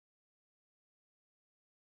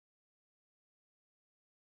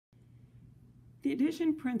The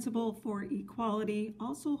addition principle for equality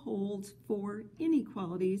also holds for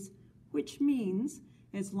inequalities, which means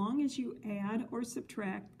as long as you add or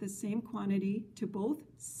subtract the same quantity to both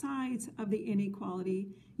sides of the inequality,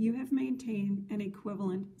 you have maintained an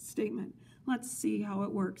equivalent statement. Let's see how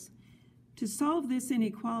it works. To solve this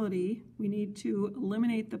inequality, we need to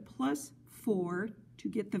eliminate the plus 4 to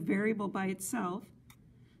get the variable by itself.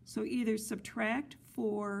 So either subtract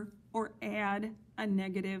 4 or add a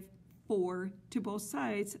negative 4 to both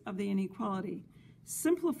sides of the inequality.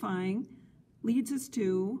 Simplifying leads us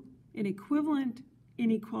to an equivalent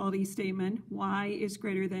inequality statement, y is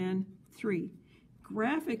greater than 3.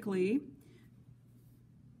 Graphically,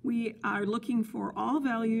 we are looking for all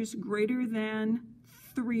values greater than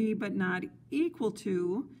 3 but not equal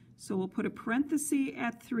to, so we'll put a parenthesis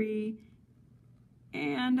at 3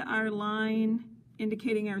 and our line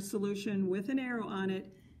indicating our solution with an arrow on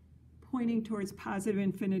it pointing towards positive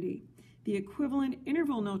infinity. The equivalent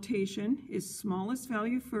interval notation is smallest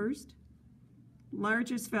value first,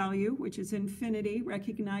 largest value, which is infinity,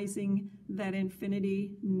 recognizing that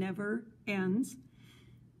infinity never ends.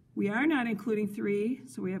 We are not including 3,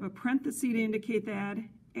 so we have a parenthesis to indicate that,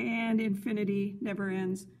 and infinity never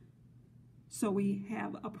ends, so we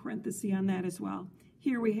have a parenthesis on that as well.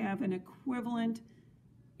 Here we have an equivalent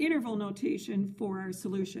interval notation for our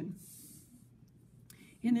solution.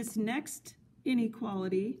 In this next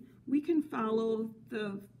inequality, we can follow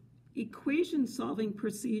the equation solving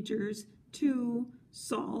procedures to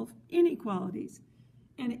solve inequalities.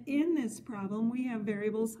 And in this problem, we have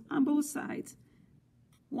variables on both sides.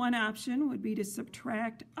 One option would be to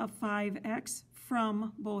subtract a 5x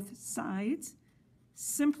from both sides.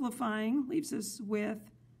 Simplifying leaves us with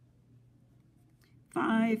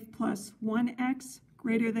 5 plus 1x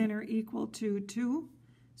greater than or equal to 2.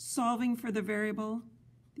 Solving for the variable,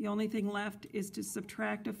 the only thing left is to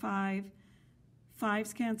subtract a 5.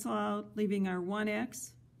 5's cancel out, leaving our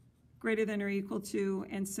 1x greater than or equal to,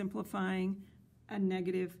 and simplifying a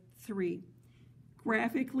negative 3.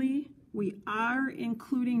 Graphically, we are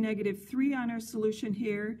including negative 3 on our solution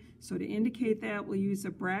here, so to indicate that we'll use a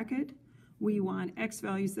bracket. We want x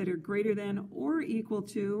values that are greater than or equal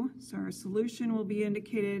to, so our solution will be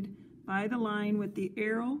indicated by the line with the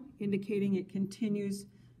arrow indicating it continues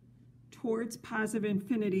towards positive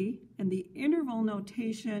infinity, and the interval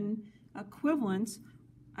notation equivalents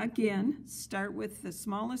again start with the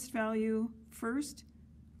smallest value first,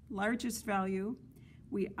 largest value.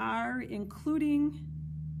 We are including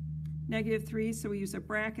negative 3, so we use a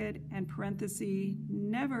bracket, and parenthesis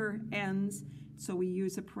never ends, so we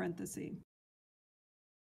use a parenthesis.